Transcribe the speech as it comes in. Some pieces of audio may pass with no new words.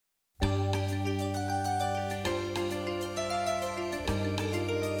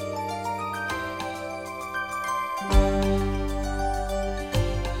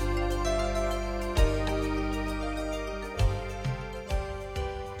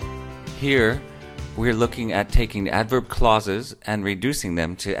Here, we're looking at taking adverb clauses and reducing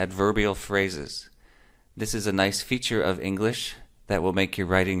them to adverbial phrases. This is a nice feature of English that will make your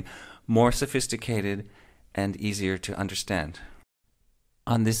writing more sophisticated and easier to understand.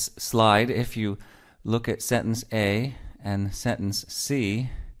 On this slide, if you look at sentence A and sentence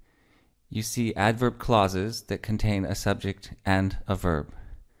C, you see adverb clauses that contain a subject and a verb.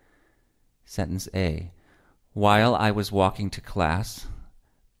 Sentence A: while I was walking to class,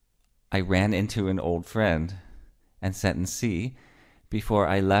 I ran into an old friend. And sentence C: before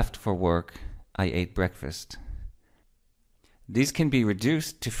I left for work, I ate breakfast. These can be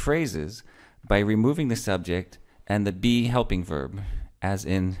reduced to phrases by removing the subject and the be helping verb, as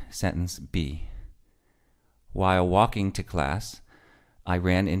in sentence B. While walking to class, I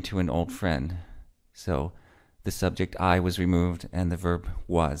ran into an old friend. So the subject I was removed and the verb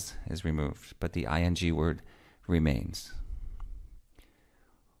was is removed, but the ing word remains.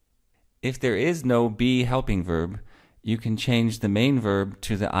 If there is no be helping verb, you can change the main verb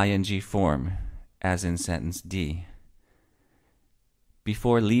to the ing form, as in sentence D.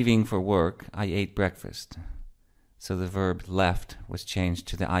 Before leaving for work, I ate breakfast. So the verb left was changed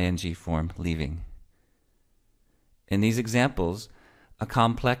to the ing form, leaving. In these examples, a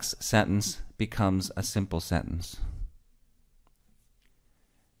complex sentence becomes a simple sentence.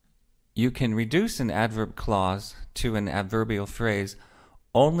 You can reduce an adverb clause to an adverbial phrase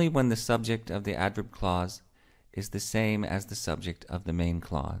only when the subject of the adverb clause is the same as the subject of the main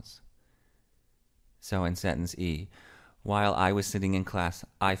clause. So in sentence E, while I was sitting in class,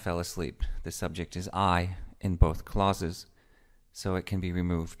 I fell asleep. The subject is I in both clauses, so it can be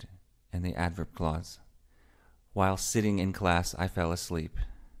removed in the adverb clause. While sitting in class, I fell asleep.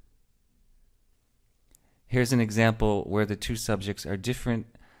 Here's an example where the two subjects are different,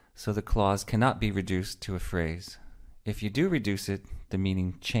 so the clause cannot be reduced to a phrase. If you do reduce it, the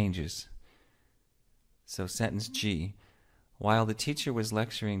meaning changes. So sentence G: while the teacher was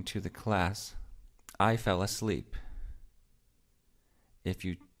lecturing to the class, I fell asleep. If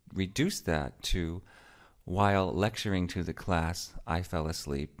you reduce that to while lecturing to the class, I fell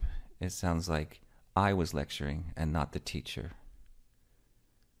asleep, it sounds like I was lecturing and not the teacher.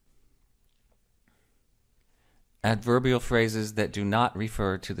 Adverbial phrases that do not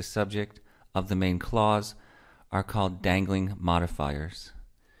refer to the subject of the main clause are called dangling modifiers.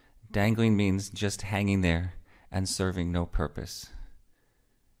 Dangling means just hanging there and serving no purpose.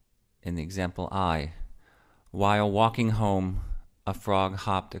 In the example I, while walking home, a frog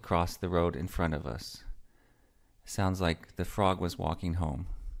hopped across the road in front of us. Sounds like the frog was walking home.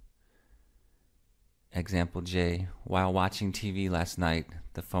 Example J, while watching TV last night,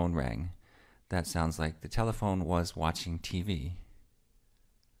 the phone rang. That sounds like the telephone was watching TV.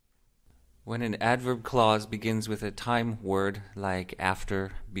 When an adverb clause begins with a time word like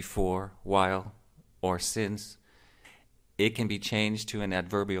after, before, while, or since, it can be changed to an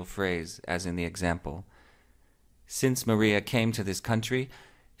adverbial phrase, as in the example. Since Maria came to this country,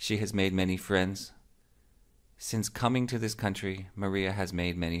 she has made many friends. Since coming to this country, Maria has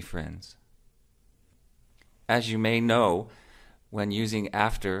made many friends. As you may know, when using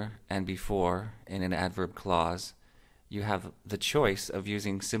after and before in an adverb clause, you have the choice of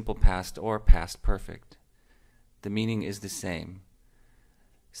using simple past or past perfect. The meaning is the same.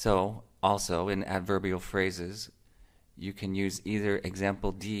 So, also in adverbial phrases, you can use either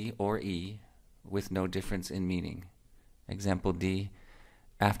example D or E with no difference in meaning. Example D,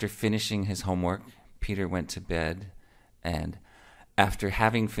 after finishing his homework, Peter went to bed, and after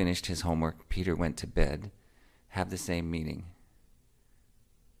having finished his homework, Peter went to bed, have the same meaning.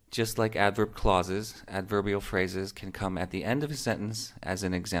 Just like adverb clauses, adverbial phrases can come at the end of a sentence, as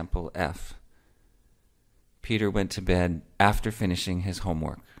in example F. Peter went to bed after finishing his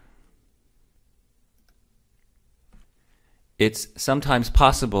homework. It's sometimes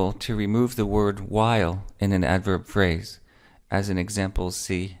possible to remove the word while in an adverb phrase, as in examples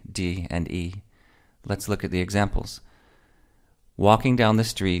C, D, and E. Let's look at the examples. Walking down the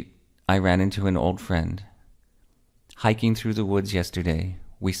street, I ran into an old friend. Hiking through the woods yesterday,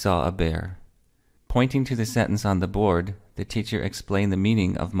 we saw a bear. Pointing to the sentence on the board, the teacher explained the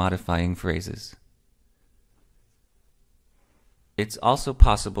meaning of modifying phrases. It's also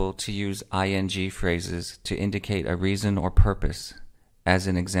possible to use ing phrases to indicate a reason or purpose, as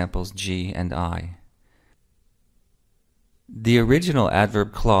in examples G and I. The original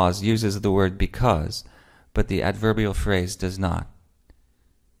adverb clause uses the word because, but the adverbial phrase does not.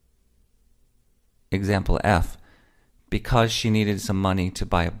 Example F, because she needed some money to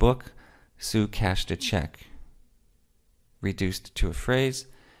buy a book, Sue cashed a check. Reduced to a phrase,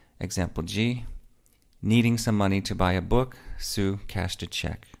 example G, needing some money to buy a book, Sue cashed a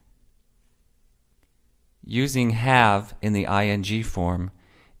check. Using have in the ing form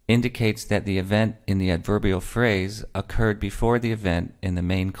indicates that the event in the adverbial phrase occurred before the event in the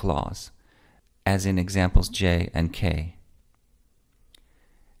main clause, as in examples J and K.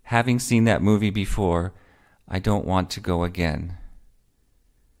 Having seen that movie before, I don't want to go again.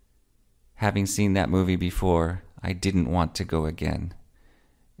 Having seen that movie before, I didn't want to go again.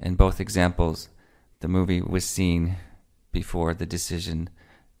 In both examples, the movie was seen before the decision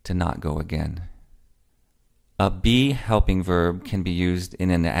to not go again. A be helping verb can be used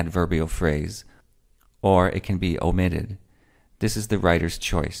in an adverbial phrase, or it can be omitted. This is the writer's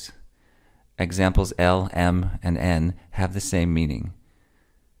choice. Examples L, M, and N have the same meaning.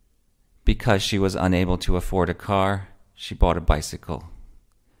 Because she was unable to afford a car, she bought a bicycle.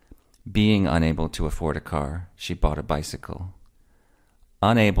 Being unable to afford a car, she bought a bicycle.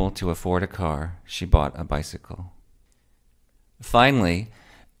 Unable to afford a car, she bought a bicycle. Finally,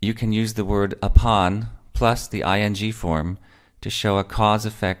 you can use the word upon plus the ing form to show a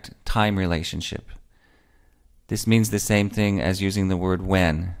cause-effect time relationship. This means the same thing as using the word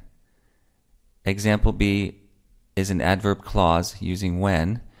when. Example B is an adverb clause using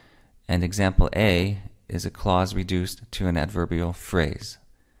when, and example A is a clause reduced to an adverbial phrase.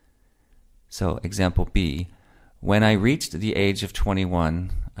 So example B, when I reached the age of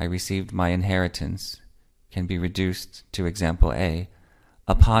 21, I received my inheritance, can be reduced to example A,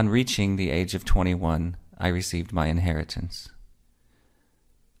 upon reaching the age of 21, I received my inheritance.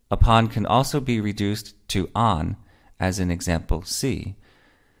 Upon can also be reduced to on, as in example C.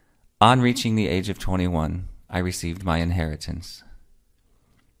 On reaching the age of 21, I received my inheritance.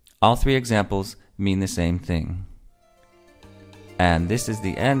 All three examples mean the same thing. And this is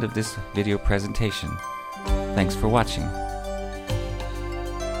the end of this video presentation. Thanks for watching.